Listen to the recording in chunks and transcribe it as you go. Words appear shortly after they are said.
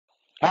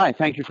Hi,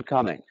 thank you for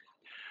coming.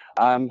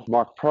 I'm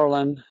Mark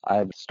Perlin.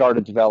 I've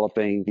started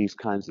developing these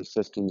kinds of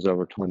systems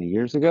over 20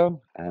 years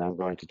ago, and I'm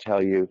going to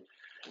tell you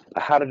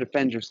how to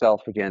defend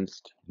yourself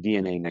against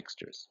DNA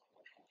mixtures.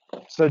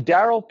 So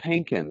Darryl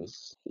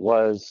Pinkins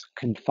was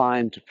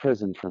confined to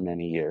prison for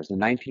many years. In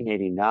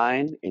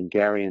 1989, in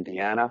Gary,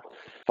 Indiana,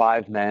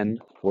 5 men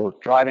were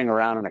driving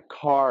around in a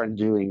car and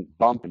doing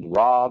bump and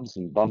robs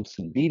and bumps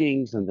and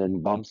beatings and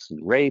then bumps and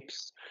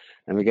rapes,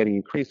 and were getting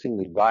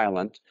increasingly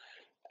violent.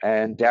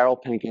 And Darryl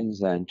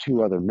Pinkins and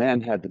 2 other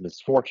men had the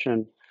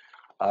misfortune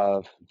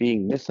of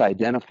being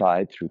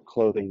misidentified through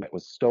clothing that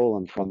was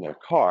stolen from their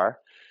car.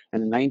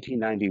 And in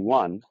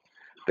 1991,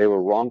 they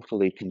were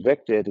wrongfully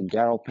convicted, and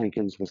Darryl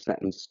Pinkins was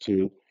sentenced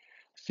to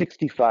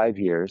 65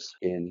 years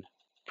in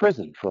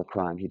prison for a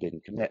crime he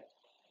didn't commit.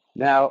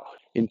 Now,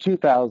 in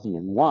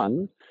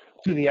 2001,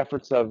 through the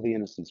efforts of the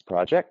Innocence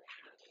Project,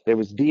 there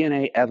was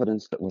DNA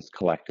evidence that was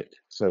collected.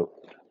 So,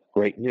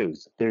 great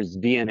news. There's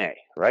DNA,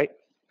 right?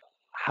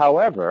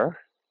 However,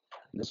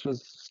 this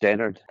was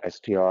standard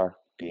STR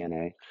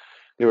DNA.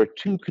 There were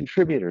 2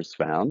 contributors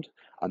found,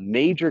 a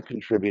major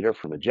contributor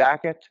from a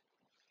jacket,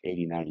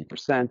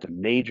 80–90%, a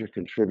major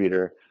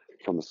contributor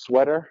from a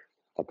sweater,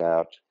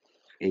 about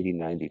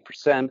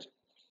 80–90%.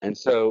 And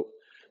so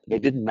they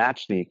didn't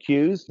match the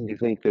accused, and you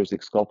think there's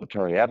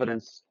exculpatory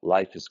evidence,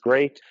 life is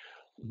great.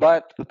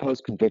 But the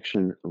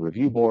post-conviction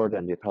review board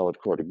and the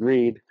appellate court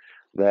agreed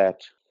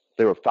that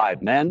there were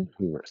 5 men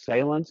who were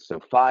assailants,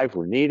 so 5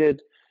 were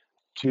needed,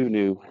 2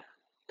 new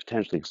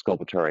potentially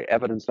exculpatory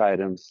evidence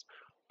items,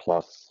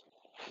 plus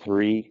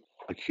 3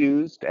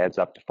 accused adds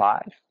up to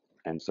 5,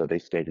 and so they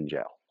stayed in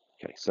jail.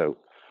 Okay, so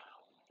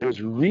there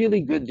was really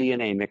good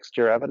DNA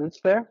mixture evidence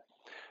there.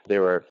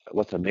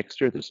 What's a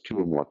mixture? There's 2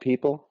 or more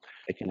people.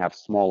 It can have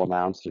small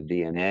amounts of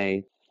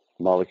DNA.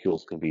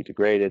 Molecules can be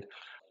degraded.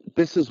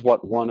 This is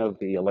what one of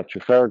the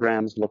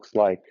electropherograms looks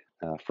like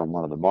from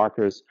one of the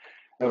markers.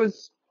 It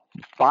was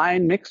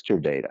fine mixture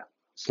data.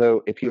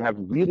 So if you have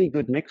really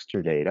good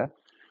mixture data,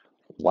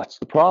 what's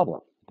the problem?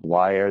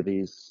 Why are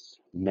these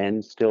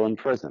men still in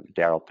prison,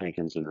 Darryl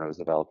Pinkins and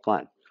Roosevelt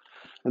Glenn?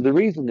 And the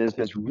reason is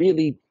there's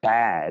really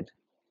bad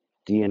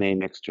DNA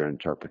mixture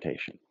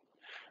interpretation.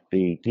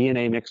 The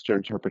DNA mixture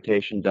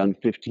interpretation done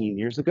 15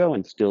 years ago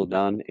and still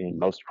done in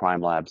most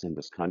crime labs in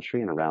this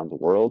country and around the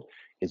world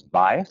is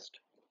biased.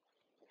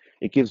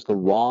 It gives the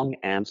wrong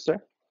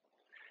answer,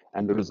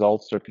 and the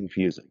results are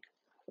confusing.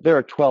 There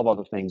are 12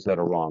 other things that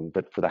are wrong,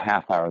 but for the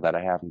half hour that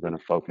I have, I'm going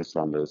to focus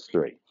on those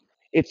 3.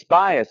 It's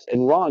biased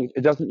and wrong.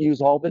 It doesn't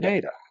use all the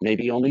data.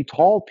 Maybe only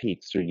tall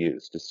peaks are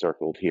used, as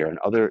circled here, and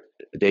other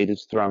data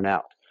is thrown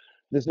out.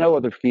 There's no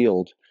other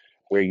field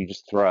where you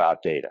just throw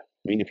out data.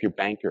 I mean, if your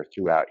banker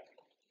threw out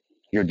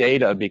your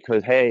data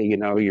because, hey,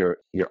 you're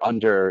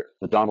under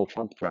the Donald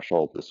Trump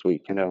threshold this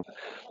week,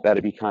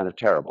 that'd be kind of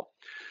terrible.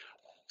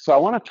 So I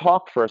want to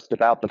talk first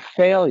about the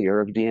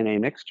failure of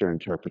DNA mixture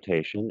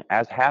interpretation,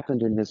 as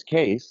happened in this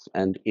case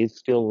and is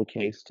still the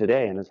case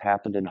today and has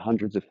happened in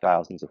hundreds of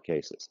thousands of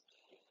cases.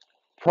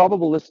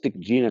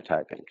 Probabilistic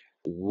genotyping.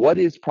 What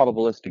is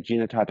probabilistic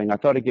genotyping? I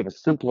thought I'd give a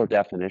simpler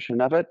definition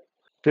of it.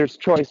 There's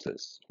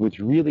choices with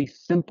really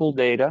simple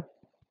data,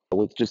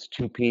 with just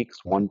 2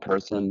 peaks, 1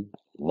 person,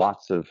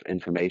 lots of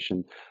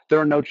information. There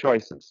are no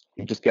choices.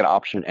 You just get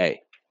option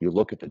A. You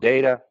look at the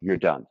data, you're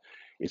done.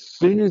 As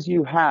soon as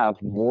you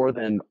have more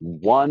than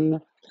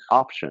 1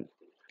 option,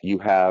 you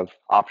have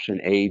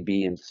option A,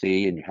 B, and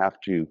C, and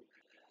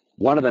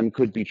one of them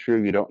could be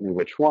true, you don't know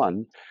which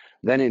one.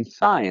 Then in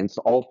science,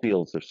 all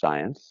fields of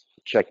science,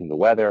 checking the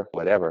weather,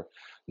 whatever,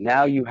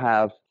 now you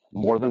have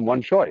more than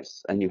 1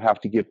 choice, and you have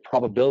to give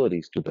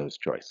probabilities to those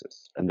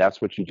choices. And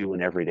that's what you do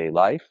in everyday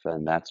life,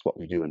 and that's what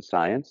we do in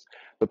science.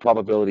 The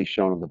probabilities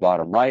shown on the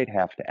bottom right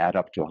have to add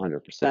up to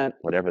 100%,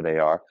 whatever they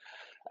are.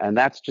 And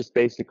that's just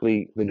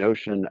basically the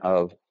notion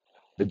of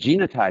the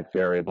genotype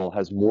variable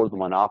has more than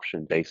 1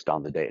 option based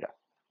on the data.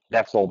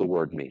 That's all the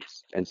word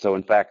means. And so,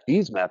 in fact,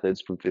 these methods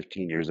from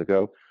 15 years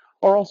ago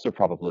are also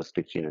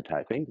probabilistic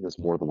genotyping. There's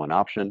more than 1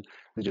 option.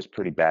 They're just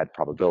pretty bad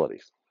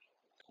probabilities.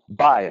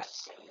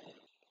 Bias.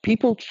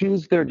 People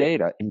choose their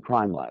data in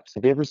crime labs.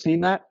 Have you ever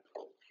seen that?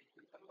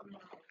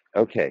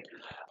 Okay.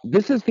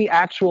 This is the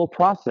actual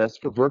process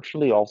for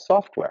virtually all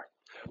software.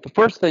 The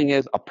first thing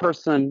is a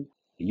person,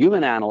 a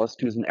human analyst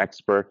who's an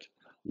expert,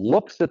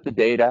 looks at the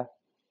data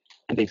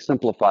and they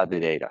simplify the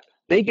data.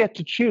 They get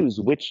to choose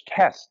which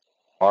tests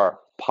are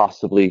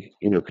possibly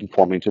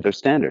conforming to their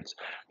standards.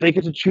 They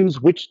get to choose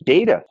which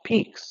data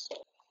peaks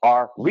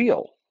are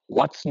real,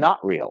 what's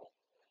not real.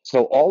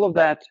 So all of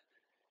that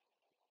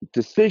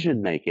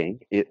decision making,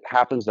 it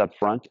happens up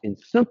front in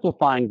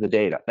simplifying the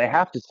data. They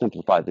have to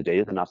simplify the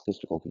data. They're not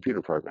statistical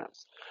computer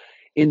programs.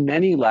 In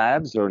many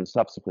labs or in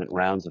subsequent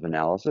rounds of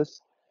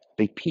analysis,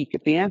 they peek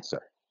at the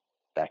answer.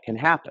 That can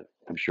happen.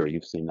 I'm sure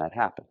you've seen that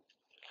happen.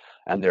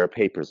 And there are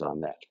papers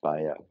on that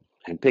by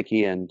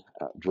Henpickian,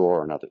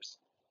 Dror, and others.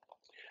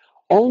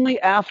 Only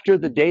after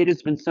the data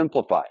has been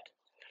simplified,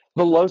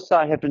 the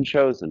loci have been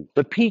chosen,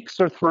 the peaks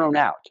are thrown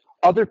out,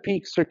 other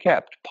peaks are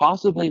kept,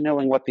 possibly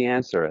knowing what the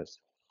answer is,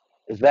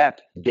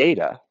 that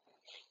data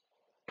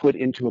put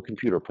into a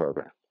computer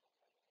program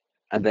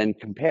and then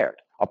compared.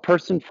 A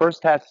person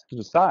first has to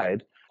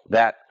decide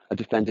that a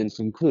defendant's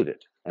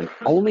included. And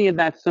only in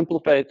that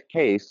simplified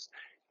case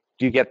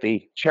do you get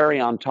the cherry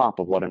on top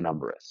of what a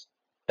number is.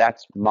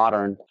 That's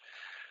modern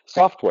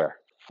software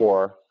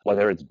for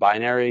whether it's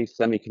binary,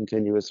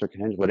 semi-continuous, or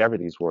continuous, whatever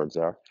these words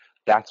are.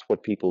 That's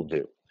what people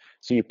do.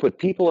 So you put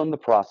people in the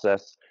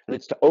process, and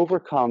it's to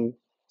overcome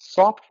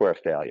software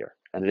failure,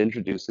 and it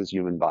introduces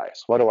human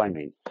bias. What do I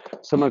mean?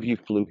 Some of you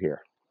flew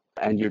here,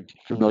 and you're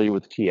familiar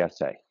with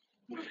TSA.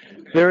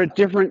 There are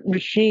different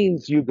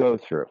machines you go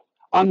through.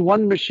 On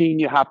one machine,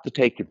 you have to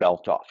take your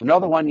belt off.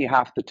 Another one, you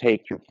have to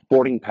take your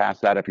boarding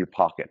pass out of your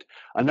pocket.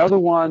 Another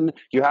one,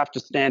 you have to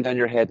stand on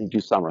your head and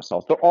do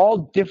somersaults. They're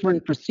all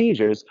different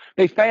procedures.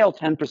 They fail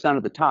 10%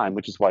 of the time,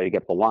 which is why you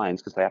get the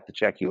lines, because they have to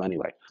check you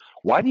anyway.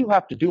 Why do you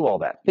have to do all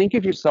that? Think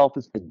of yourself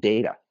as the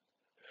data.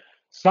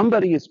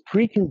 Somebody is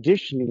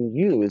preconditioning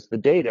you as the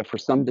data for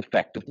some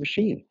defective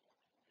machine.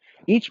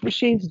 Each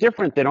machine's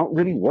different. They don't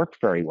really work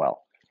very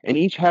well, and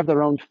each have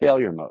their own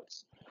failure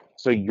modes.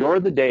 So you're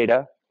the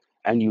data,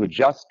 and you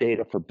adjust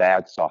data for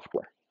bad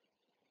software.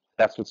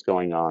 That's what's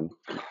going on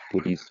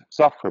with these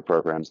software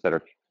programs that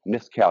are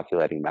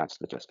miscalculating math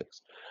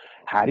statistics.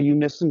 How do you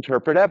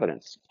misinterpret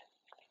evidence?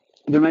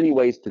 There are many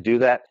ways to do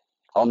that.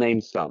 I'll name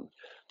some.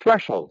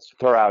 Thresholds,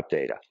 throw out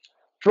data.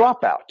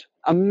 Dropout,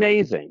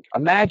 amazing.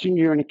 Imagine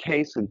you're in a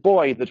case, and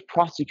boy, the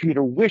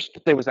prosecutor wished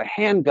that there was a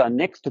handgun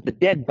next to the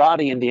dead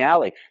body in the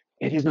alley.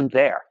 It isn't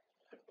there.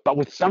 But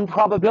with some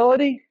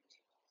probability,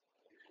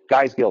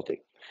 guy's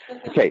guilty.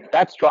 Okay,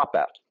 that's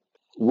dropout.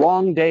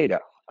 Wrong data.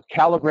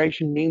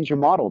 Calibration means your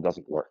model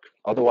doesn't work.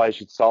 Otherwise,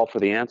 you'd solve for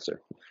the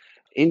answer.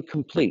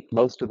 Incomplete.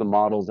 Most of the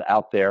models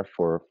out there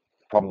for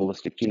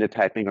probabilistic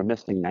genotyping are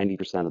missing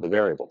 90% of the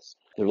variables.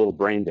 They're a little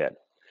brain dead.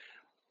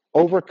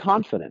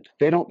 Overconfident.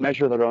 They don't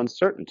measure their own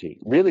certainty.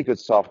 Really good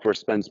software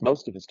spends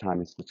most of its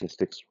time in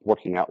statistics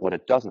working out what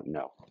it doesn't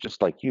know,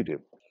 just like you do.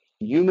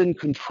 Human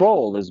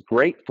control is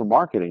great for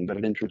marketing, but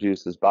it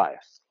introduces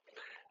bias.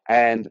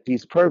 And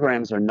these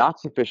programs are not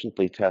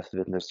sufficiently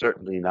tested, and they're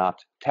certainly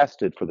not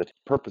tested for the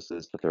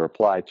purposes that they're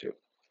applied to.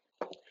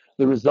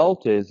 The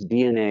result is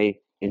DNA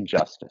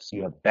injustice.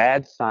 You have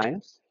bad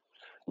science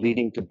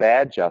leading to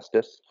bad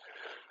justice.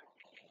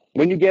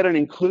 When you get an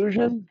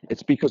inclusion,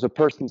 it's because a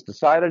person's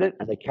decided it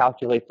and they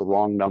calculate the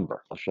wrong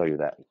number. I'll show you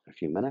that in a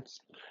few minutes.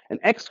 An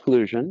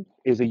exclusion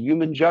is a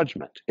human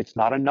judgment. It's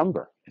not a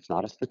number. It's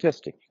not a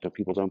statistic.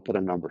 People don't put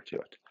a number to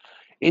it.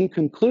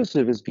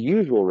 Inconclusive is the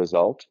usual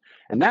result,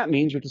 and that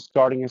means you're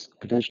discarding as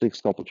potentially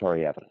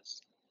exculpatory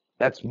evidence.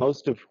 That's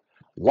most of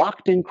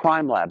locked-in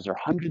crime labs are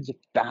hundreds of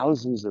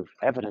thousands of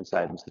evidence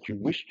items that you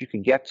wished you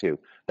could get to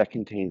that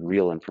contain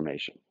real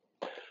information.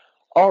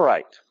 All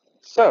right,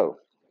 so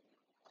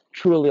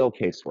TrueAllele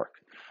casework.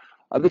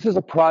 This is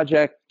a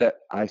project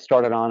that I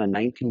started on in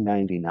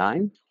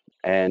 1999,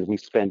 and we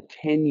spent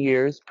 10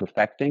 years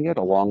perfecting it.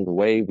 Along the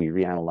way, we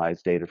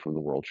reanalyzed data from the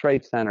World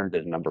Trade Center,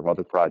 did a number of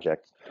other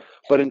projects.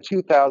 But in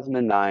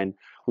 2009,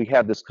 we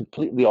have this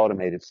completely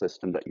automated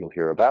system that you'll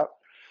hear about.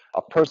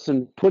 A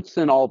person puts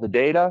in all the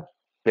data.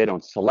 They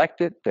don't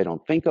select it. They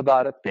don't think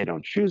about it. They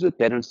don't choose it.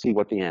 They don't see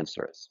what the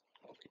answer is.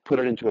 Put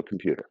it into a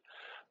computer.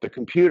 The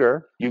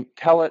computer, you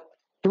tell it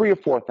 3 or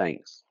 4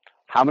 things.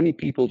 How many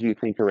people do you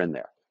think are in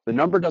there? The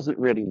number doesn't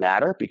really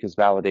matter because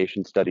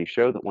validation studies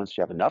show that once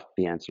you have enough,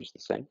 the answer is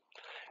the same.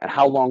 And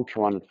how long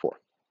to run it for?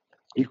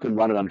 You can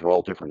run it under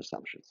all different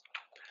assumptions.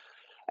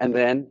 And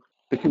then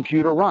the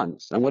computer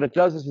runs. And what it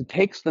does is it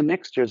takes the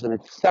mixtures and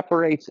it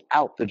separates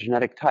out the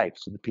genetic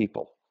types of the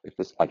people. If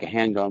it's like a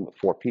handgun with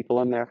 4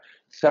 people in there,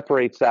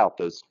 separates out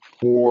those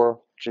 4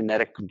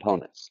 genetic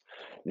components.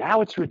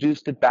 Now it's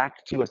reduced it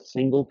back to a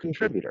single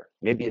contributor,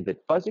 maybe a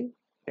bit fuzzy,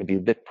 maybe a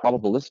bit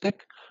probabilistic,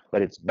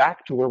 but it's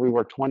back to where we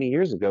were 20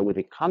 years ago with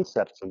the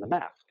concepts and the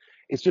math.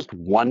 It's just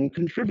one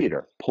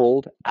contributor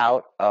pulled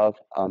out of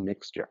a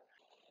mixture.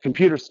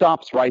 Computer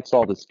stops, writes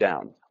all this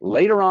down.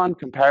 Later on,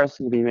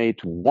 comparison can be made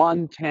to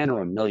 1, 10, or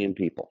 1 million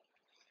people.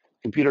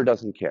 Computer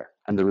doesn't care.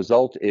 And the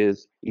result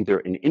is either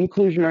an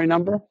inclusionary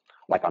number,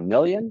 like 1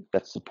 million,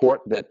 that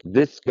support that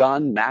this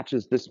gun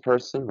matches this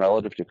person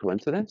relative to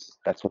coincidence.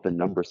 That's what the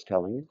number's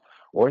telling you.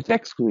 Or it's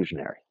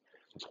exclusionary.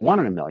 It's 1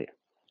 in 1 million.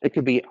 It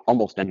could be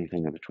almost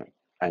anything in between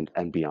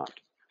and beyond.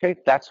 Okay,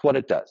 that's what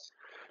it does.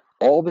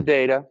 All the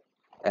data,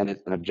 and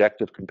it's an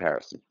objective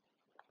comparison.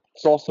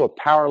 It's also a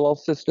parallel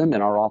system.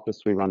 In our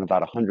office, we run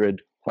about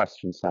 100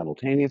 questions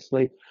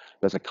simultaneously.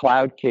 There's a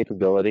cloud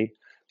capability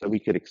that we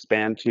could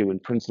expand to. In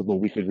principle,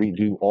 we could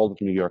redo all of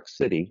New York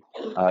City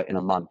in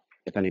a month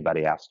if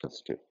anybody asked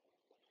us to.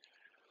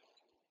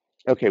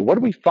 Okay, what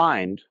do we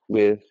find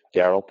with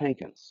Darryl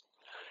Pinkins?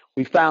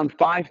 We found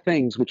 5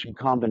 things which in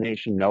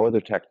combination no other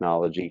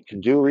technology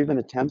can do or even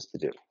attempts to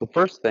do. The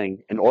first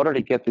thing, in order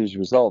to get these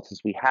results,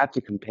 is we had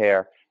to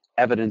compare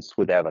evidence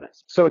with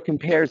evidence. So it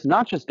compares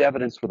not just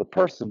evidence with a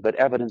person, but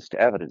evidence to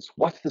evidence.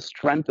 What's the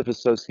strength of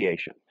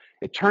association?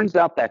 It turns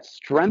out that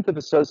strength of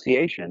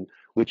association,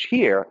 which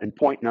here in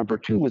point number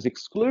 2 was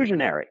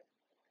exclusionary.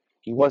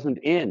 He wasn't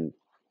in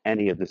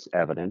any of this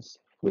evidence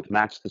with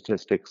match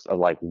statistics of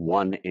like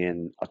 1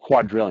 in a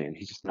quadrillion.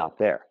 He's just not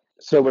there.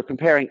 So we're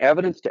comparing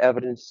evidence to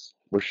evidence.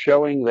 We're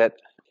showing that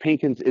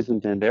Pinkins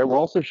isn't in there. We're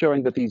also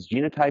showing that these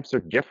genotypes are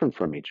different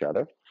from each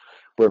other.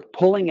 We're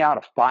pulling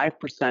out a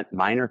 5%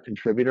 minor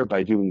contributor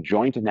by doing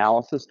joint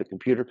analysis. The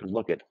computer can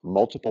look at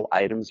multiple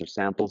items or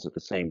samples at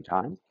the same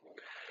time.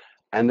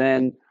 And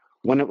then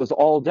when it was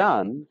all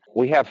done,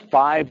 we have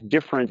 5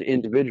 different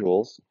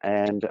individuals,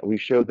 and we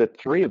showed that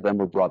 3 of them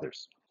were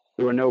brothers.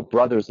 There were no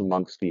brothers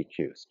amongst the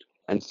accused.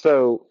 And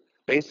so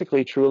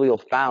basically,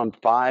 TrueAllele found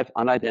 5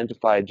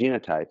 unidentified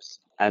genotypes,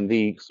 and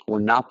these were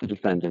not the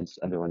defendants,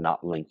 and they were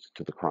not linked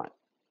to the crime.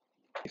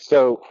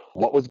 So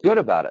what was good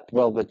about it?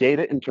 Well, the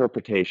data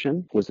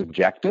interpretation was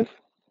objective.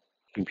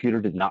 The computer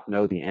did not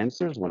know the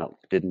answers when it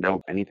didn't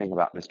know anything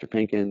about Mr.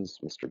 Pinkins,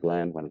 Mr.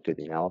 Glenn, when it did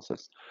the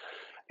analysis.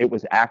 It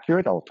was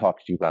accurate. I'll talk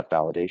to you about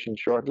validation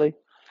shortly.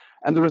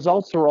 And the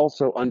results are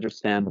also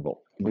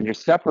understandable. When you're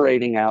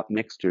separating out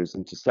mixtures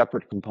into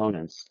separate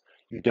components,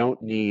 you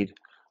don't need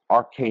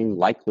arcane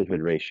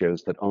likelihood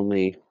ratios that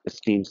only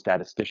esteemed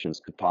statisticians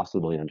could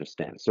possibly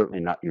understand,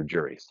 certainly not your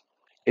juries.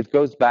 It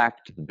goes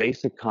back to the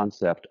basic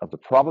concept of the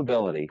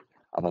probability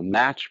of a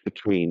match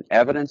between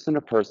evidence and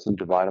a person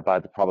divided by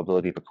the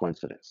probability of a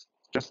coincidence,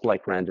 just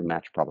like random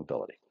match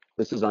probability.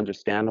 This is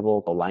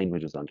understandable. The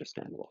language is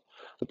understandable.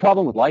 The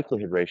problem with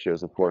likelihood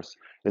ratios, of course,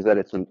 is that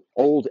it's an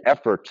old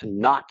effort to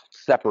not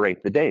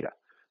separate the data.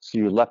 So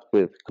you're left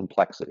with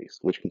complexities,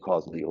 which can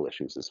cause legal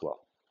issues as well.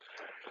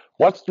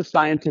 What's the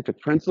scientific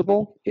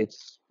principle?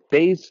 It's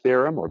Bayes'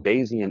 theorem or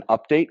Bayesian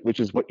update, which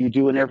is what you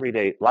do in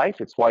everyday life.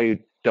 It's why you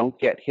don't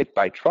get hit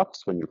by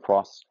trucks when you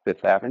cross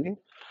Fifth Avenue.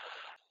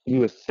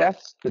 You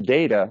assess the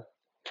data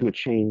to a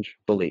change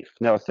belief.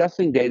 Now,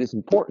 assessing data is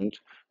important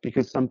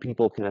because some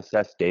people can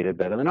assess data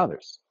better than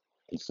others,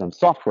 and some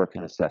software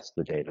can assess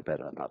the data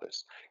better than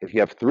others. If you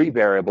have 3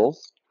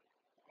 variables,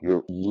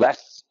 you're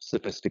less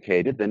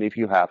sophisticated than if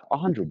you have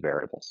 100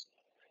 variables.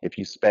 If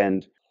you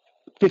spend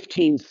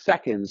 15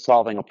 seconds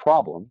solving a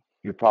problem,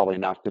 you're probably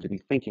not going to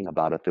be thinking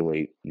about it the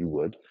way you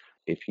would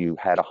if you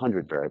had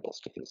 100 variables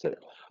to consider.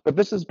 But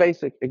this is a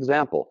basic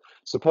example.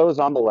 Suppose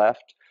on the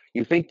left,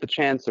 you think the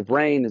chance of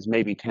rain is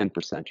maybe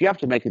 10%. You have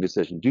to make a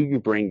decision. Do you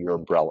bring your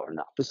umbrella or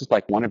not? This is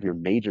like one of your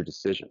major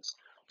decisions,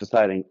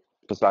 deciding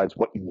besides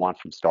what you want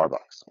from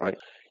Starbucks, right?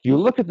 You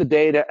look at the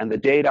data, and the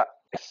data,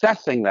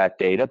 assessing that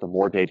data, the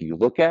more data you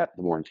look at,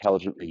 the more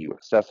intelligently you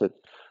assess it,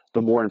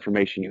 the more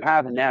information you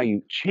have, and now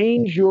you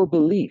change your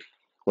belief.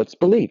 What's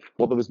belief?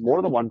 Well, there was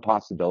more than one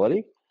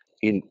possibility.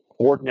 In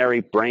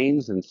ordinary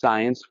brains and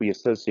science, we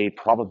associate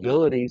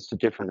probabilities to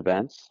different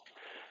events.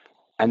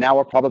 And now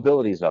our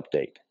probabilities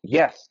update.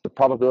 Yes, the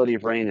probability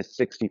of rain is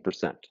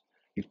 60%.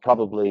 You've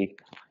probably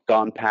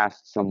gone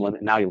past some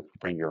limit. Now you'll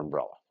bring your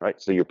umbrella,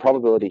 right? So your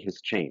probability has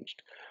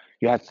changed.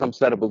 You had some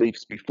set of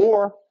beliefs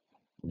before.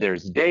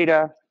 There's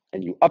data,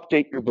 and you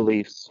update your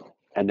beliefs,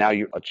 and now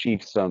you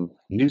achieve some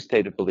new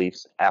state of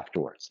beliefs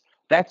afterwards.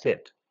 That's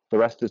it. The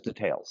rest is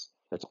details.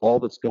 That's all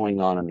that's going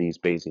on in these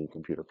Bayesian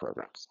computer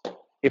programs,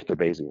 if they're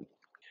Bayesian.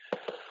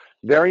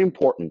 Very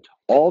important.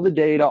 All the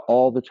data,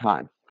 all the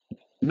time.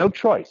 No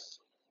choice.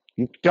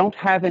 You don't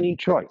have any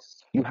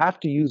choice. You have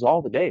to use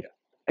all the data.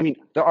 I mean,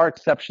 there are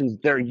exceptions.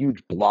 There are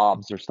huge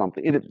blobs or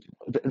something. It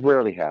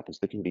rarely happens.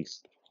 There can be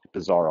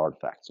bizarre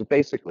artifacts. So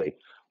basically,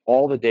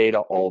 all the data,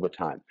 all the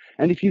time.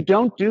 And if you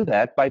don't do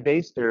that, by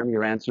Bayes' theorem,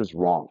 your answer is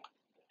wrong.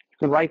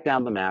 You can write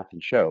down the math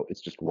and show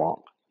it's just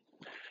wrong.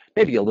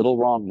 Maybe a little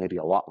wrong, maybe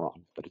a lot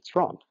wrong, but it's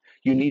wrong.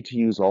 You need to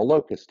use all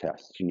locus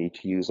tests. You need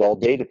to use all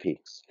data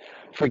peaks.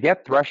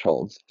 Forget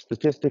thresholds.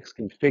 Statistics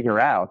can figure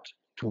out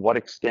to what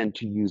extent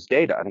to use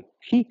data. And a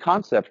key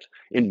concept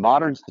in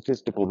modern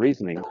statistical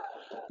reasoning,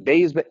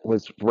 Bayes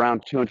was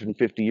around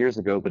 250 years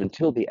ago, but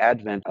until the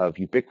advent of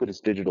ubiquitous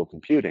digital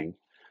computing,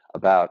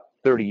 about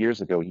 30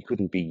 years ago, he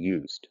couldn't be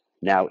used.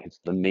 Now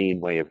it's the main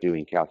way of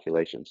doing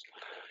calculations.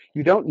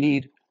 You don't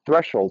need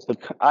thresholds. The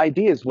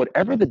idea is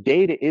whatever the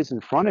data is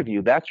in front of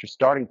you, that's your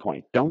starting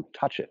point. Don't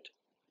touch it.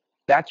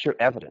 That's your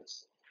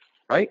evidence,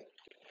 right?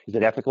 Is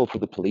it ethical for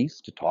the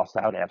police to toss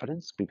out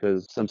evidence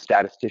because some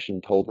statistician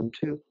told them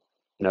to?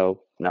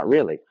 No, not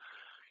really.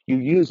 You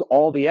use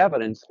all the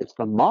evidence. It's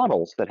the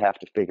models that have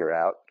to figure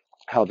out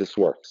how this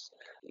works.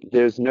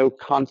 There's no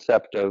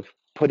concept of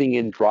putting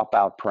in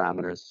dropout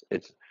parameters.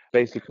 It's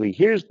basically,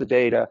 here's the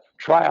data,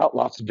 try out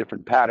lots of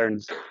different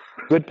patterns.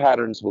 Good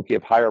patterns will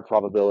give higher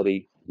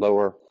probability.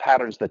 Lower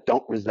patterns that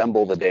don't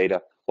resemble the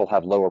data will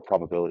have lower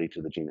probability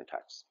to the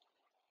genotypes.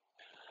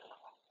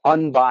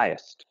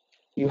 Unbiased.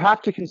 You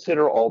have to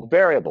consider all the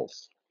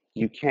variables.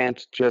 You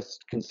can't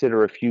just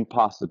consider a few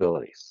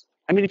possibilities.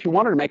 I mean, if you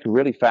wanted to make a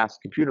really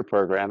fast computer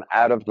program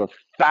out of the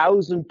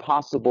 1,000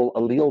 possible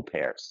allele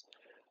pairs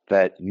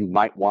that you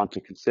might want to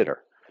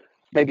consider,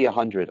 maybe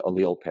 100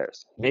 allele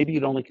pairs, maybe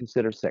you'd only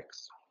consider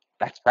 6.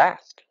 That's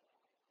fast.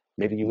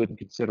 Maybe you wouldn't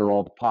consider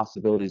all the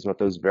possibilities what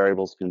those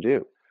variables can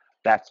do.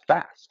 That's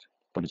fast,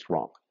 but it's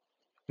wrong.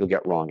 You'll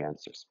get wrong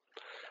answers.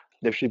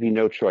 There should be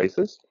no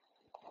choices,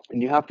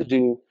 and you have to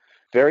do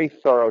very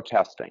thorough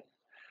testing.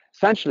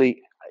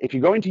 Essentially, If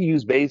you're going to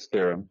use Bayes'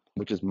 theorem,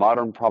 which is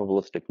modern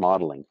probabilistic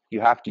modeling, you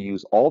have to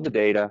use all the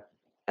data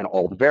and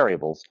all the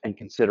variables and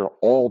consider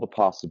all the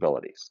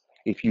possibilities.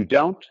 If you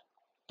don't,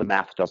 the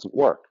math doesn't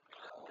work.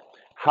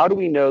 How do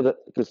we know that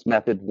this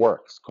method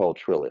works, called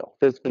TrueAllele?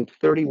 There's been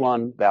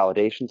 31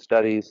 validation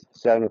studies,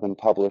 7 of them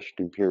published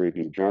in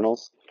peer-reviewed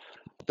journals.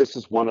 This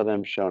is one of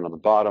them shown on the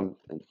bottom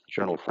in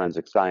Journal of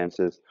Forensic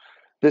Sciences.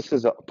 This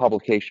is a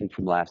publication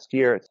from last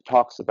year. It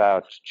talks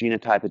about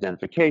genotype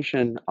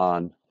identification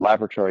on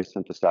laboratory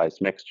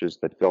synthesized mixtures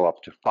that go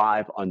up to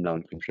 5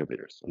 unknown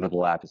contributors. Another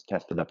lab has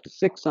tested up to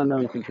 6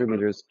 unknown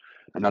contributors.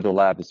 Another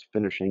lab is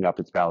finishing up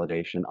its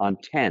validation on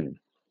 10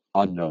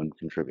 unknown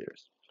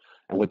contributors.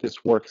 And what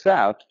this works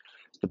out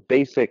is the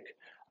basic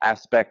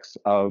aspects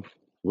of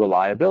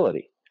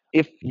reliability.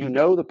 If you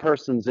know the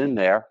person's in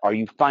there, are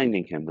you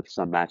finding him with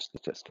some match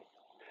statistic?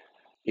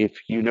 If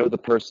you know the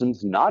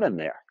person's not in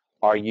there,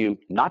 are you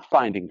not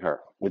finding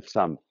her with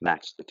some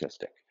match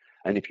statistic?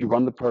 And if you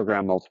run the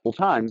program multiple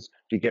times,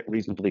 do you get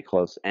reasonably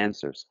close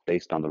answers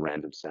based on the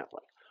random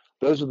sampling?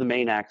 Those are the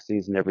main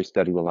axes, and every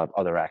study will have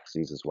other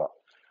axes as well.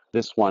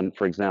 This one,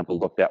 for example,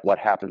 looked at what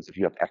happens if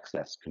you have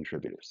excess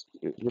contributors.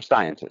 We're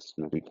scientists,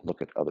 and we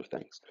look at other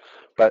things.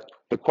 But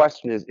the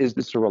question is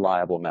this a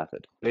reliable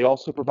method? They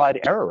also provide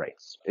error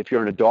rates. If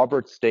you're in a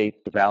Daubert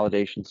state, the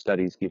validation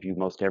studies give you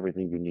most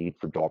everything you need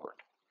for Daubert.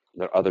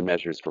 There are other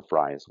measures for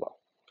Frye as well.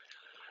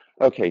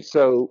 Okay,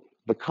 so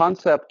the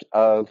concept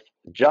of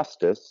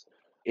justice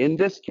in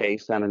this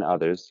case and in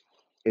others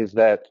is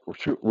that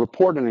to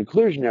report an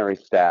inclusionary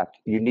stat,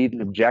 you need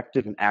an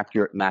objective and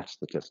accurate match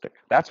statistic.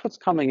 That's what's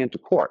coming into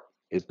court,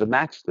 is the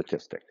match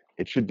statistic.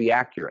 It should be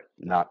accurate,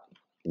 not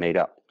made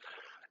up.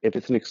 If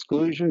it's an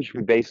exclusion, it should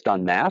be based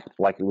on math,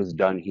 like it was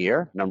done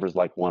here, numbers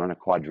like 1 in a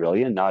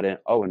quadrillion, not in,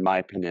 oh, in my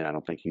opinion, I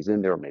don't think he's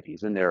in there, or maybe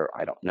he's in there,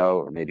 I don't know,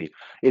 or maybe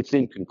it's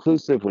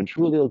inconclusive. When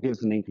TrueAllele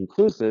gives an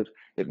inconclusive,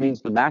 it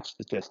means the match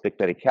statistic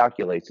that it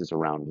calculates is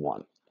around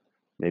 1,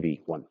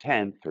 maybe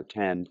 1/10 or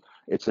 10.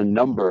 It's a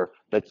number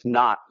that's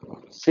not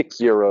 6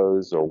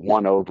 zeros or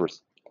 1 over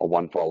or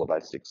 1 followed by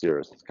 6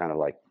 zeros. It's kind of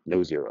like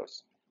no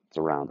zeros. It's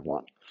around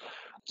 1.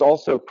 It's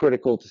also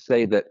critical to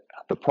say that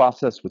the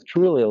process with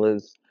TrueAllele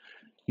is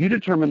you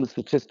determine the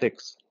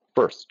statistics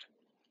first,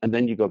 and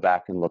then you go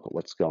back and look at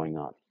what's going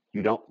on.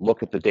 You don't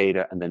look at the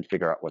data and then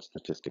figure out what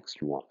statistics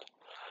you want.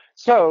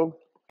 So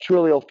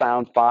TrueAllele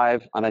found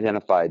 5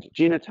 unidentified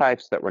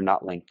genotypes that were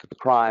not linked to the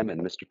crime,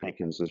 and Mr.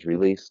 Pinkins was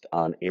released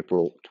on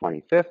April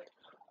 25th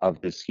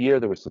of this year.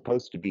 There was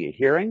supposed to be a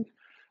hearing.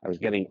 I was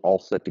getting all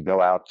set to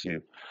go out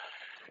to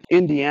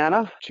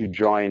Indiana to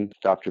join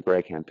Dr.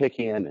 Greg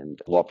Hampikian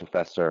and law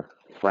professor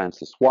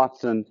Francis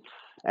Watson.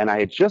 And I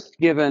had just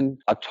given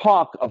a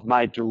talk of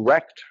my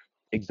direct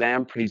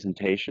exam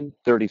presentation,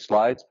 30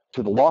 slides,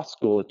 to the law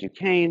school at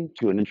Duquesne,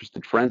 to an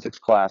interested forensics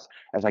class.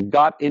 As I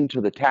got into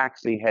the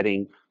taxi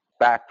heading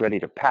back, ready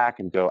to pack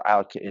and go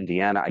out to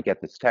Indiana, I get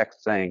this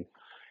text saying,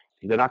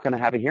 they're not going to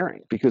have a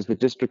hearing because the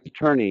district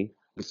attorney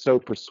was so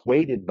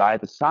persuaded by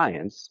the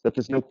science that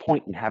there's no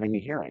point in having a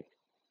hearing.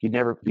 You'd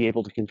never be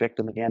able to convict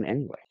him again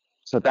anyway.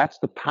 So that's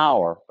the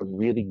power of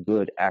really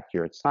good,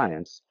 accurate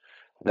science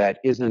that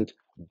isn't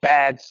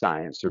bad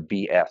science or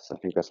BS. I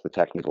think that's the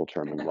technical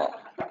term in law.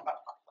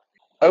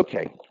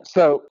 Okay,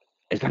 so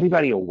is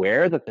anybody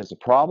aware that there's a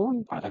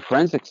problem? Are the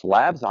forensics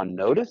labs on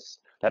notice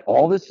that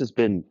all this has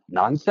been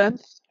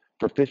nonsense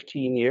for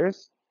 15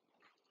 years?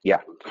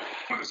 Yeah.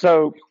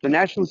 So the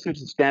National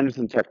Institute of Standards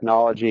and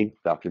Technology,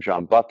 Dr.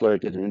 John Butler,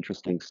 did an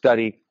interesting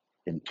study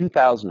in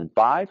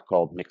 2005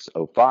 called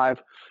Mix05.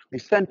 We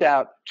sent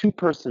out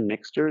 2-person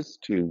mixtures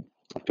to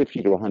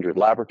 50 to 100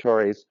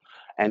 laboratories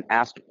and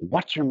asked,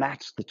 what's your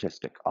match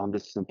statistic on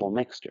this simple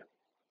mixture?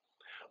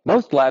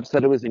 Most labs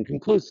said it was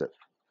inconclusive.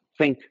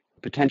 Think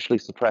potentially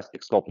suppressed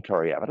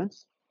exculpatory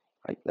evidence.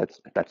 Right?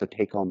 That's a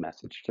take-home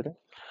message today.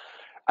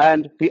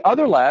 And the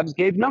other labs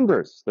gave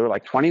numbers. There were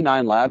like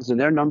 29 labs, and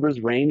their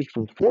numbers ranged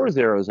from 4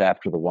 zeros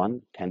after the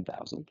 1,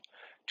 10,000,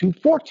 to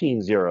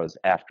 14 zeros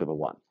after the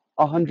 1,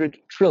 100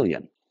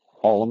 trillion,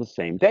 all in the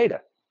same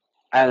data.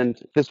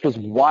 And this was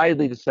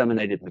widely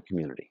disseminated in the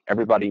community.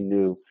 Everybody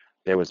knew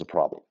there was a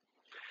problem.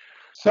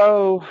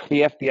 So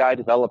the FBI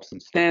developed some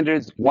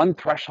standards. 1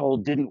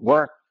 threshold didn't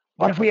work.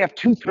 What if we have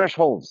 2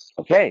 thresholds?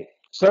 Okay.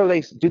 So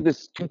they did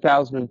this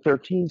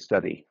 2013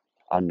 study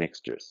on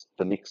mixtures,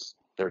 the Mix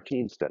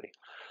 13 study.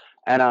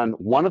 And on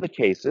one of the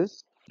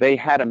cases, they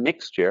had a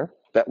mixture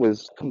that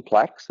was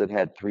complex, that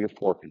had 3 or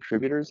 4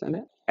 contributors in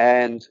it.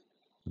 And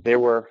there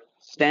were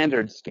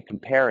standards to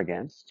compare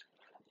against.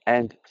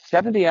 And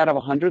 70 out of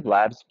 100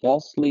 labs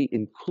falsely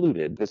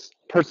included this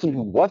person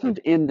who wasn't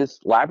in this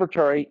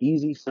laboratory,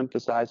 easy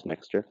synthesized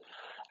mixture,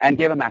 and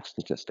gave a match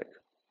statistic.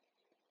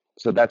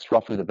 So that's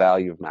roughly the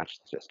value of match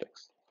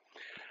statistics.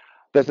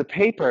 There's a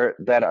paper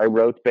that I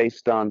wrote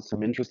based on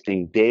some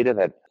interesting data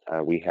that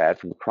we had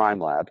from the crime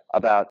lab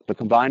about the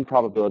combined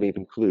probability of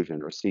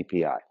inclusion, or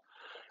CPI.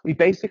 We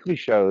basically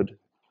showed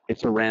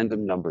it's a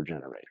random number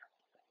generator.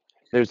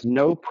 There's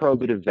no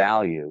probative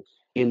value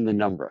in the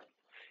number.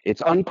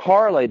 It's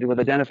uncorrelated with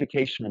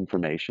identification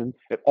information.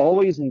 It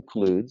always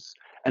includes,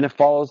 and it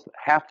follows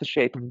half the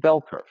shape of a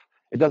bell curve.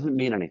 It doesn't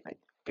mean anything.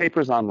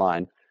 Papers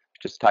online,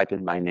 just type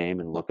in my name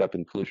and look up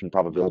inclusion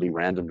probability,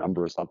 random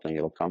number or something,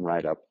 it'll come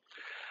right up.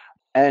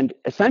 And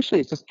essentially,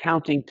 it's just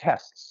counting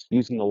tests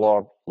using the law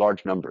of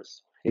large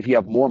numbers. If you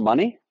have more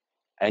money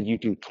and you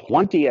do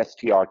 20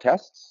 STR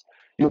tests,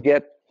 you'll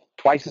get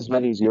twice as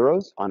many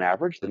zeros on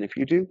average than if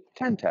you do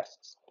 10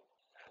 tests.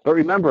 But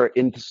remember,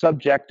 in the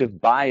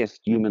subjective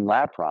biased human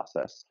lab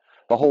process,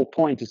 the whole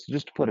point is to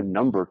just put a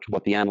number to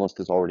what the analyst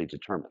has already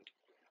determined.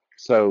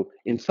 So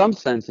in some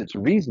sense, it's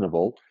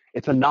reasonable.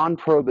 It's a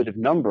non-probative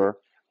number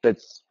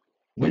that's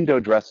window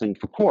dressing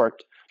for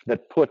court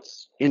that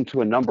puts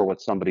into a number what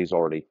somebody's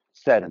already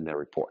said in their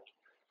report.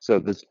 So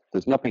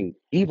there's nothing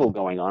evil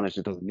going on, it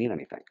just doesn't mean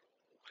anything.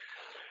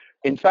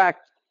 In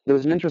fact, there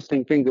was an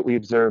interesting thing that we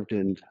observed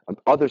in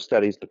other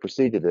studies that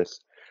preceded this.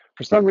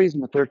 For some reason,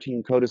 the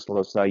 13 CODIS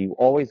loci, you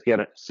always get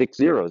 6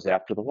 zeros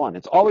after the 1.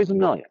 It's always a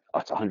million. Oh,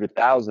 it's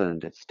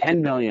 100,000. It's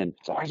 10 million.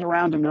 It's always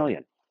around a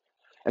million.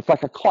 It's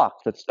like a clock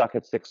that's stuck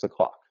at 6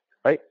 o'clock,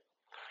 right?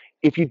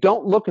 If you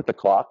don't look at the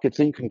clock, it's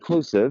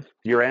inconclusive.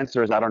 Your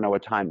answer is, I don't know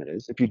what time it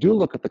is. If you do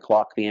look at the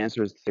clock, the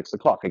answer is 6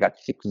 o'clock. I got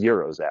 6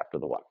 zeros after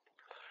the 1.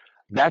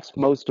 That's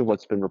most of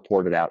what's been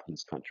reported out in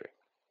this country.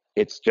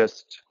 It's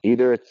just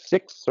either it's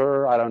 6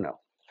 or I don't know.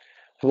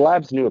 The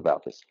labs knew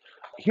about this.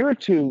 Here are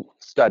 2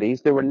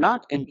 studies. They were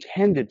not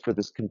intended for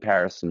this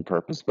comparison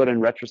purpose, but in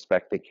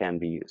retrospect, they can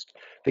be used.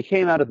 They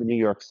came out of the New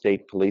York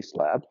State Police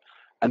Lab,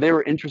 and they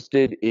were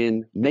interested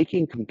in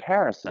making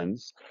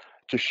comparisons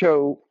to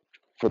show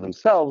for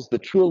themselves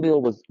that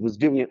TrueAllele was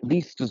doing at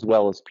least as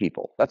well as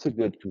people. That's a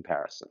good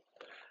comparison.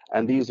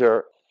 And these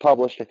are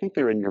published. I think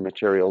they're in your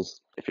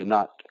materials. If you're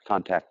not,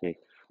 contact me.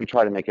 We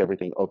try to make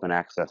everything open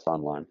access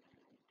online.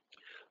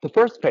 The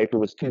first paper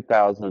was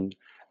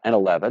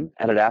 2011,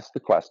 and it asked the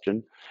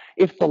question,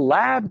 if the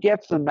lab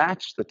gets a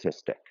match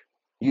statistic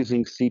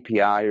using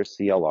CPI or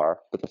CLR,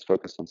 but let's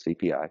focus on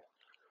CPI,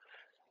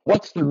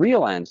 what's the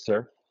real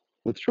answer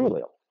with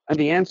TrueAllele? And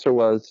the answer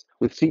was,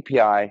 with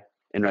CPI,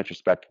 in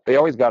retrospect, they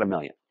always got a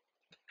million.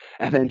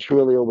 And then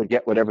TrueAllele would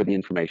get whatever the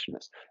information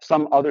is.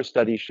 Some other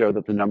studies show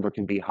that the number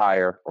can be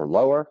higher or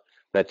lower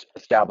that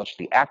establish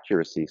the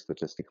accuracy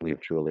statistically of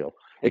TrueAllele.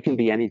 It can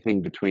be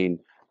anything between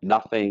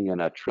nothing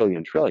and a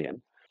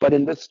trillion. But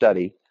in this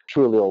study,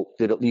 TrueAllele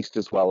did at least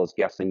as well as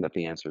guessing that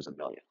the answer is a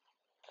million.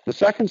 The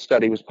second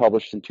study was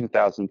published in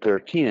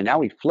 2013, and now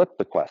we flipped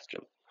the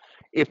question.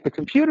 If the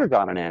computer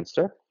got an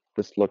answer,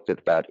 this looked at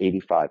about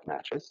 85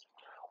 matches,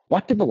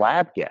 what did the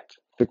lab get?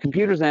 The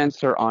computer's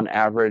answer on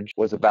average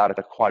was about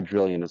a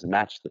quadrillion as a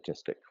match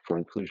statistic for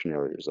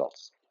inclusionary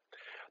results.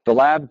 The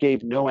lab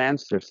gave no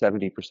answer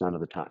 70%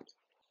 of the time.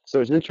 So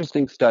it's an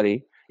interesting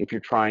study if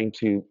you're trying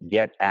to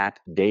get at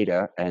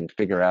data and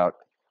figure out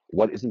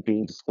what isn't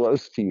being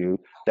disclosed to you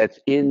that's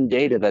in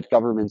data that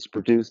governments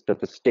produce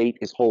that the state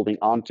is holding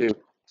onto,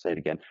 say it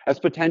again, as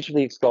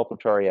potentially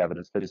exculpatory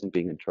evidence that isn't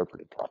being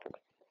interpreted properly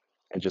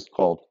and just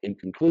called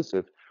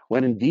inconclusive,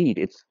 when indeed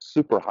it's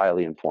super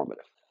highly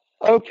informative.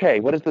 Okay,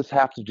 what does this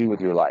have to do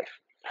with your life?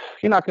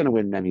 You're not going to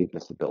win many with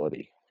this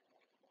ability.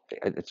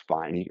 It's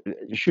fine.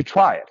 You should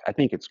try it. I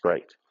think it's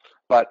great.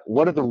 But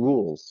what are the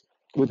rules?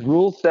 With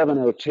Rule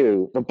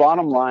 702, the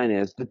bottom line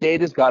is the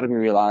data's got to be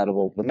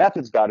reliable, the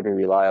method's got to be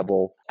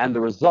reliable, and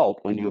the result,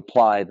 when you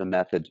apply the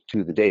method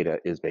to the data,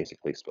 is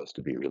basically supposed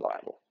to be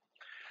reliable.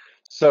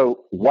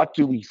 So what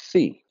do we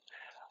see?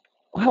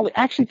 Well,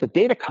 actually, the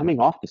data coming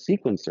off the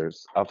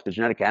sequencers of the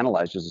genetic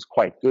analyzers is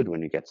quite good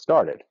when you get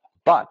started.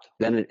 But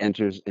then it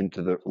enters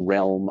into the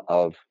realm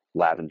of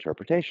lab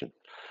interpretation.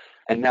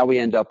 And now we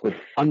end up with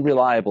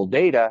unreliable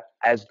data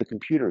as the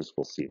computers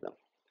will see them.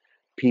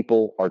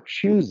 People are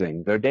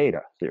choosing their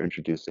data. They're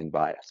introducing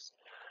bias.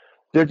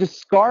 They're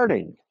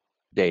discarding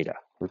data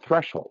or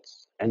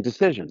thresholds and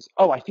decisions.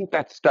 Oh, I think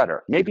that's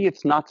stutter. Maybe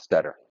it's not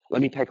stutter.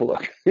 Let me take a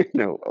look.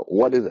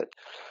 What is it?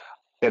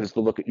 That is to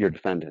look at your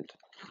defendant.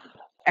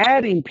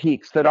 Adding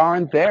peaks that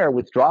aren't there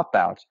with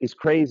dropouts is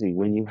crazy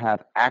when you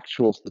have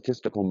actual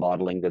statistical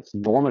modeling that's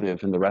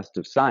normative in the rest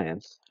of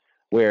science,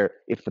 where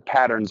if the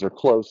patterns are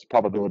close,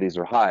 probabilities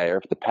are higher.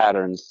 If the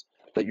patterns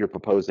that you're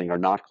proposing are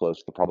not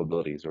close, the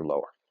probabilities are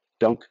lower.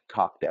 Don't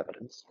concoct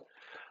evidence.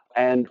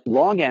 And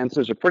wrong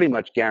answers are pretty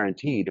much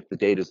guaranteed if the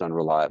data is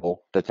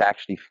unreliable, that's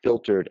actually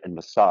filtered and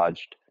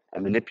massaged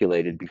and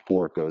manipulated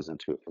before it goes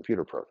into a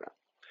computer program.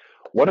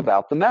 What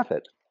about the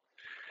method?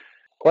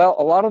 Well,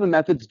 a lot of the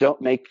methods don't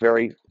make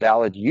very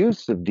valid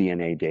use of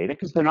DNA data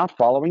because they're not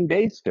following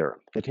Bayes' theorem.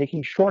 They're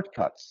taking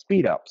shortcuts,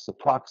 speed-ups,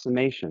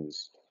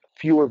 approximations,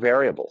 fewer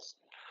variables.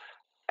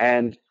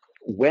 And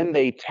when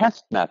they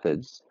test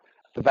methods,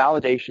 the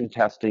validation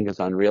testing is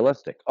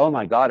unrealistic. Oh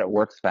my God, it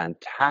works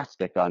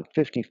fantastic on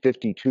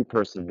 50-50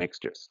 two-person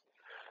mixtures.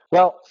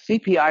 Well,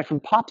 CPI from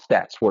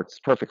PopStats works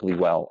perfectly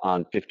well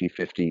on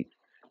 50-50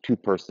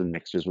 two-person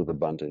mixtures with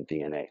abundant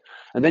DNA.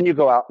 And then you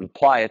go out and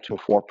apply it to a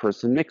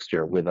 4-person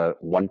mixture with a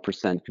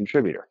 1%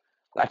 contributor.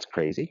 That's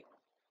crazy,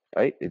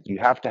 right? You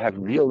have to have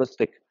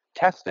realistic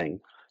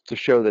testing to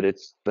show that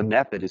the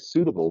method is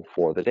suitable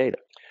for the data.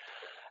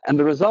 And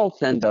the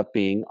results end up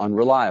being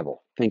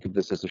unreliable. Think of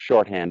this as a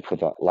shorthand for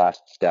the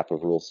last step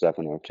of Rule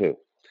 702.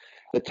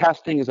 The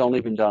testing has only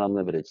been done on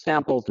limited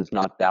samples. It's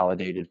not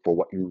validated for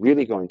what you're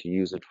really going to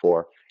use it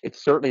for.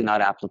 It's certainly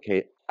not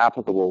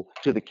applicable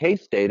to the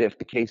case data if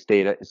the case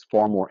data is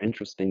far more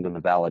interesting than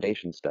the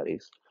validation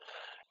studies.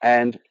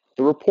 And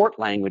the report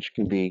language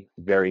can be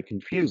very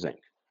confusing.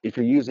 If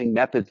you're using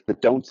methods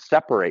that don't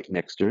separate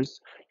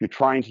mixtures, you're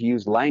trying to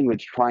use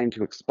language trying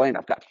to explain,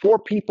 I've got 4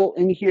 people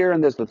in here,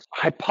 and there's this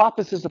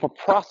hypothesis of a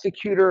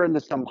prosecutor, and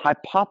there's some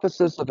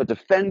hypothesis of a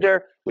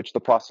defender, which the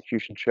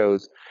prosecution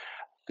chose,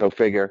 go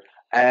figure.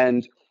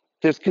 And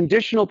there's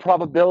conditional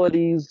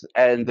probabilities,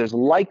 and there's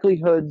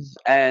likelihoods,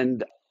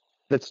 and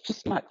that's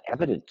just not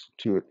evident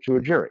to a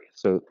jury.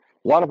 So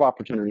a lot of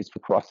opportunities for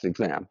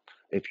cross-exam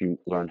if you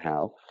learn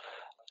how,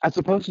 as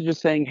opposed to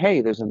just saying,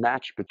 hey, there's a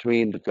match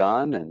between the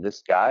gun and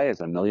this guy is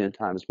 1,000,000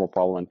 times more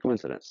probable than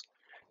coincidence.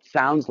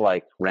 Sounds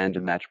like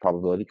random match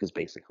probability because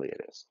basically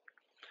it is.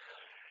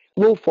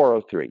 Rule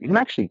 403. You can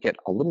actually get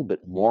a little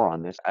bit more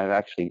on this. I've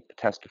actually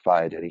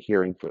testified at a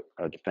hearing for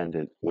a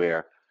defendant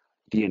where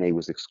DNA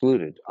was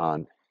excluded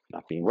on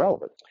not being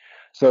relevant.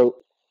 So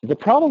the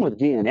problem with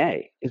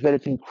DNA is that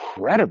it's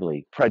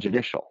incredibly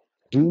prejudicial.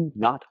 Do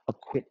not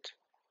acquit.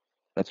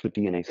 That's what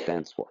DNA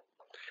stands for.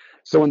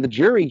 So when the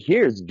jury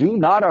hears do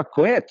not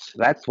acquit,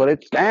 that's what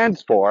it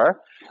stands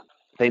for,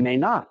 they may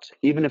not,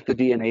 even if the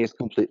DNA is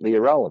completely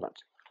irrelevant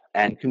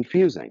and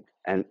confusing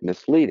and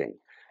misleading.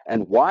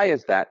 And why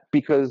is that?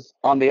 Because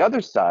on the other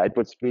side,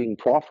 what's being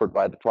proffered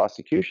by the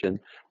prosecution,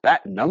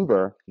 that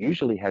number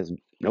usually has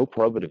no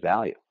probative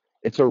value.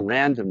 It's a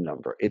random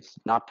number. It's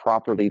not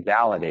properly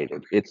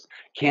validated. It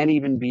can't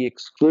even be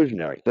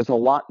exclusionary. There's a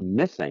lot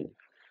missing.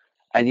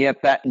 And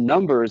yet that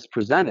number is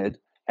presented,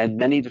 and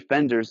many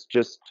defenders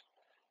just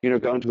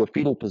go into a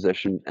fetal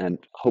position and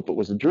hope it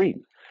was a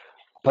dream.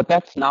 But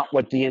that's not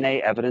what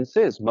DNA evidence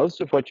is. Most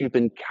of what you've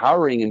been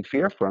cowering in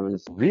fear from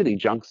is really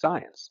junk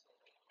science,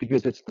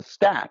 because it's the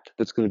stat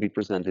that's going to be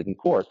presented in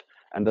court.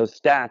 And those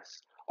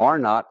stats are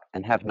not,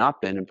 and have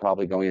not been, and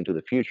probably going into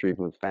the future,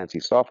 even with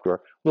fancy software,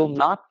 will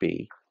not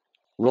be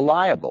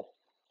reliable.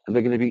 And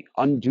they're going to be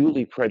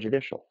unduly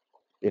prejudicial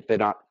if they're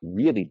not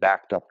really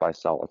backed up by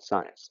solid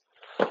science.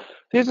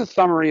 Here's a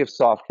summary of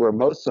software.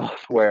 Most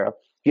software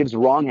gives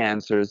wrong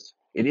answers.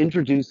 It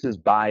introduces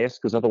bias,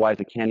 because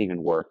otherwise it can't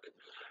even work.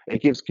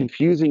 It gives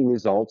confusing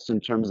results in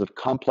terms of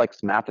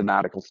complex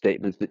mathematical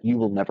statements that you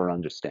will never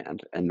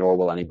understand, and nor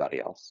will anybody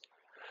else.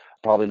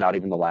 Probably not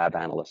even the lab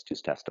analyst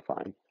who's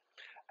testifying.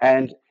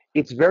 And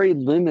it's very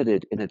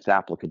limited in its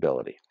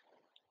applicability.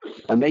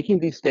 I'm making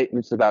these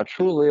statements about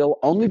TrueAllele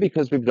only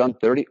because we've done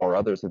 30, or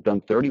others have done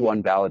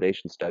 31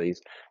 validation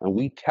studies, and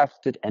we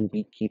test it and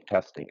we keep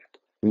testing it.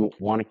 We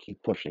want to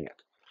keep pushing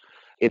it.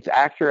 It's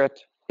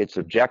accurate. It's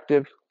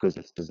objective because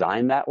it's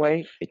designed that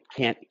way. It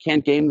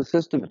can't game the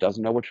system. It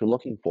doesn't know what you're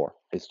looking for.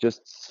 It's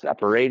just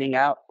separating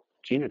out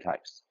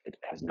genotypes. It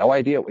has no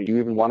idea what you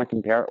even want to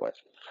compare it with.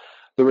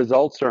 The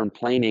results are in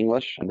plain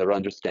English and they're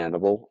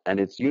understandable, and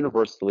it's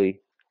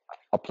universally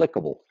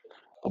applicable.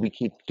 We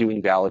keep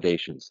doing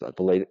validations.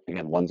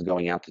 Again, one's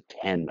going out to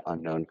 10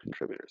 unknown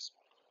contributors.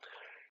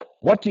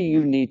 What do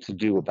you need to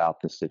do about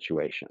this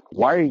situation?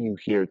 Why are you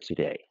here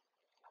today?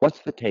 What's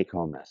the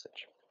take-home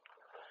message?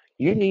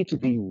 You need to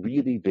be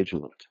really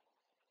vigilant,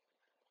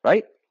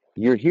 right?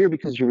 You're here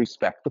because you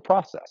respect the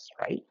process,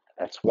 right?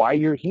 That's why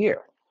you're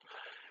here.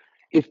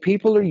 If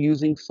people are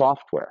using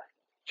software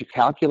to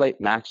calculate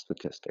match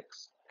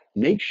statistics,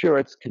 make sure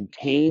it's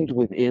contained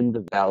within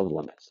the valid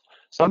limits.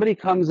 Somebody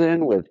comes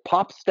in with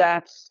pop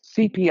stats,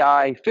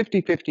 CPI,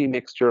 50-50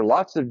 mixture,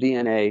 lots of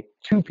DNA,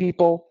 2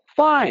 people,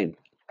 fine.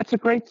 That's a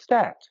great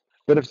stat.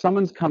 But if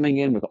someone's coming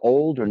in with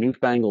old or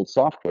newfangled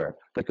software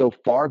that go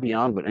far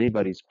beyond what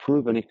anybody's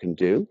proven it can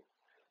do,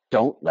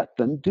 don't let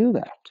them do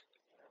that.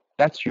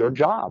 That's your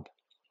job,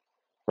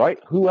 right?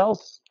 Who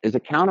else is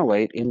a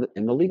counterweight in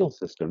the legal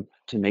system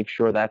to make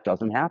sure that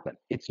doesn't happen?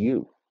 It's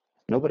you,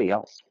 nobody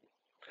else.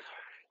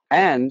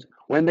 And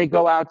when they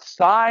go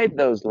outside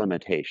those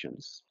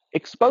limitations,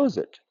 expose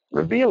it,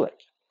 reveal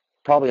it,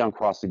 probably on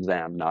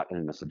cross-exam, not in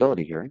an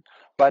admissibility hearing,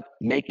 but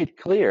make it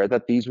clear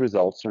that these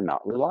results are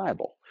not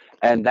reliable.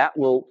 And that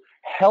will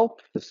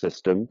help the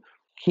system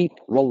keep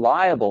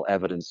reliable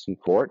evidence in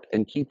court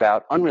and keep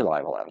out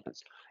unreliable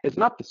evidence. It's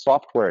not the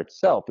software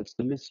itself, it's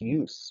the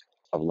misuse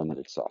of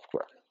limited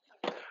software.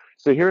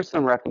 So here are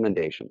some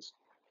recommendations.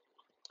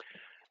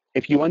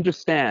 If you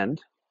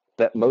understand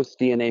that most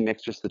DNA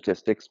mixture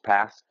statistics,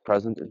 past,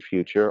 present, and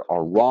future,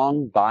 are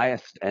wrong,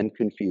 biased, and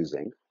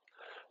confusing,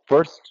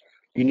 first,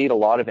 you need a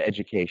lot of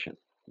education.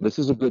 This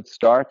is a good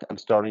start. I'm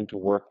starting to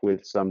work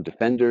with some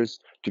defenders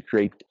to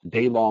create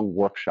day-long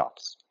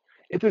workshops.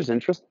 If there's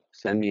interest,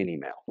 send me an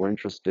email. We're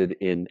interested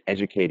in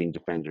educating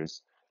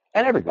defenders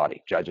and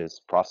everybody,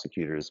 judges,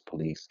 prosecutors,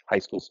 police, high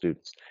school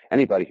students,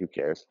 anybody who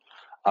cares,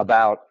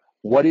 about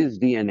what is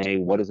DNA,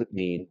 what does it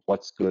mean,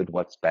 what's good,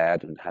 what's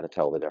bad, and how to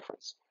tell the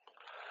difference.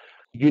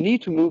 You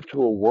need to move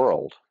to a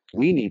world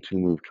We need to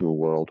move to a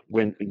world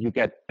when you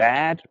get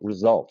bad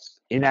results,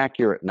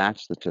 inaccurate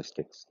match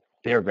statistics,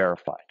 they're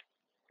verified.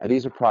 And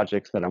these are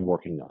projects that I'm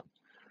working on.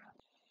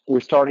 We're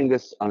starting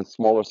this on a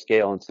smaller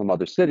scale in some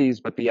other cities,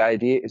 but the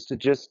idea is to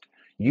just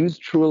use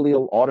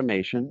TrueAllele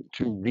automation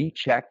to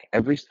recheck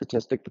every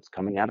statistic that's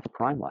coming out of a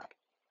crime lab.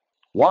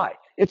 Why?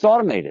 It's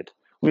automated.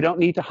 We don't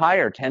need to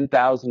hire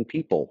 10,000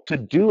 people to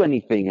do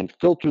anything and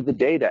filter the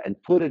data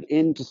and put it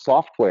into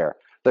software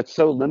that's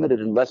so limited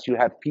unless you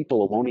have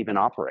people who won't even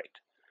operate.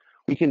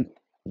 We can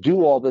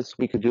do all this.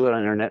 We can do it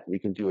on the internet. We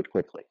can do it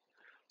quickly.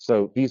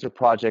 So these are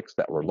projects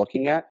that we're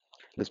looking at.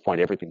 At this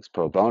point, everything's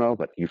pro bono,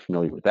 but you're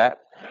familiar with that.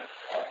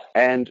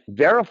 And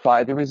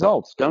verify the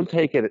results. Don't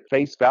take it at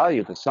face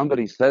value that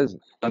somebody says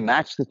the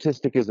match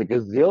statistic is a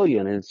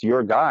gazillion and it's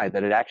your guy,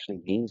 that it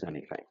actually means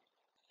anything.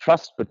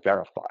 Trust but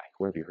verify.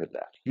 Where have you heard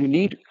that? You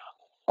need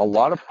a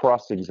lot of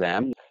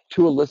cross-exam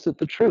to elicit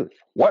the truth.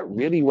 What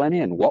really went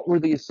in? What were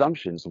the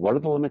assumptions? What are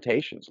the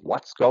limitations?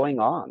 What's going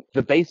on?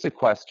 The basic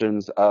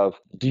questions of,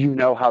 do you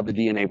know how the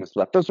DNA was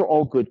left? Those are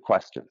all good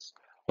questions.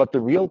 But the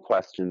real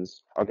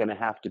questions are going to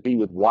have to be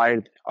with, why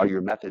are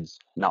your methods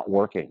not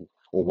working?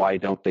 Or why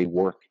don't they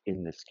work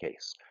in this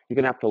case? You're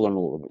going to have to learn a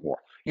little bit more.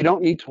 You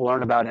don't need to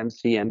learn about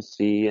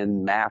MCMC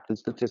and math and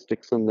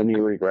statistics and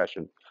linear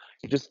regression.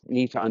 You just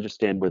need to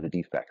understand where the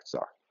defects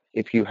are.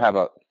 If you have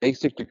a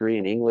basic degree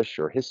in English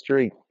or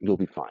history, you'll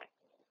be fine.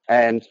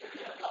 And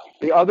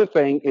the other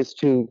thing is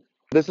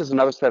this is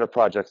another set of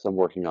projects I'm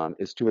working on,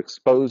 is to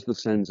expose the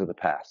sins of the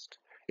past.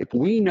 If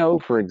we know,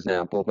 for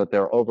example, that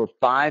there are over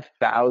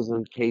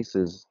 5,000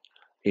 cases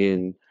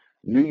in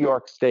New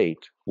York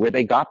State where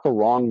they got the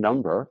wrong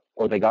number,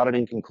 or they got it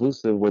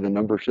inconclusive where the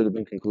number should have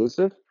been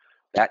conclusive,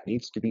 that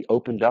needs to be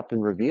opened up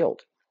and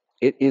revealed.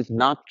 It is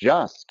not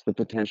just the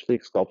potentially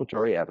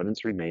exculpatory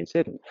evidence remains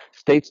hidden.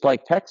 States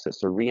like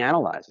Texas are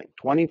reanalyzing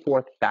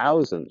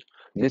 24,000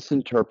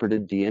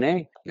 misinterpreted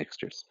DNA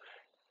mixtures.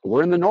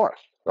 We're in the north,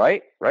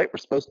 right? We're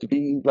supposed to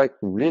be like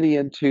really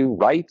into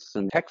rights,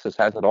 and Texas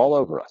has it all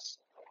over us.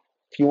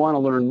 If you want to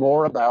learn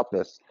more about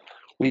this,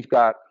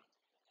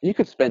 you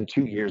could spend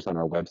 2 years on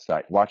our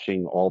website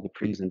watching all the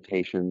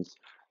presentations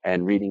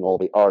and reading all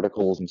the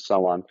articles and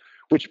so on,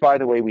 which, by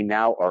the way, we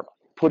now are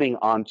putting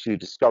onto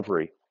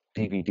Discovery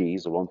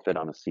DVDs. It won't fit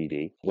on a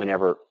CD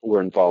whenever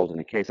we're involved in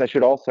a case. I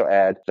should also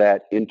add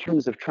that in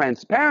terms of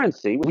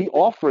transparency, we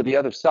offer the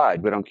other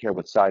side. We don't care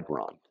what side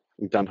we're on.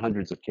 We've done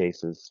hundreds of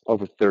cases,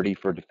 over 30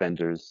 for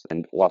defenders,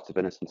 and lots of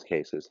innocence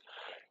cases.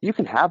 You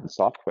can have the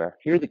software.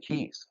 Here are the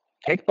keys.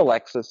 Take the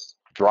Lexus,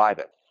 drive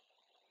it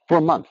for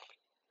a month,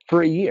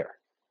 for a year.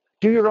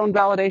 Do your own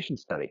validation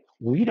study.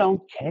 We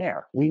don't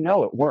care. We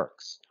know it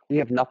works. We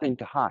have nothing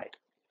to hide.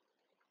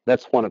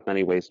 That's one of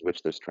many ways in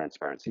which there's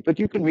transparency. But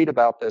you can read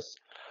about this.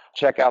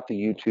 Check out the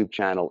YouTube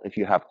channel. If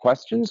you have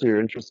questions or you're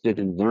interested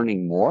in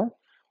learning more,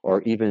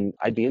 or even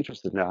I'd be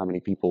interested to know how many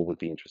people would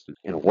be interested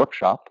in a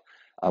workshop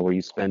where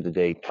you spend a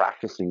day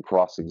practicing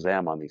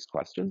cross-exam on these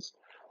questions,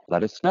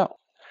 let us know.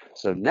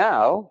 So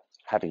now,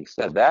 having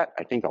said that,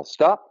 I think I'll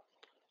stop.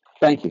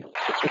 Thank you.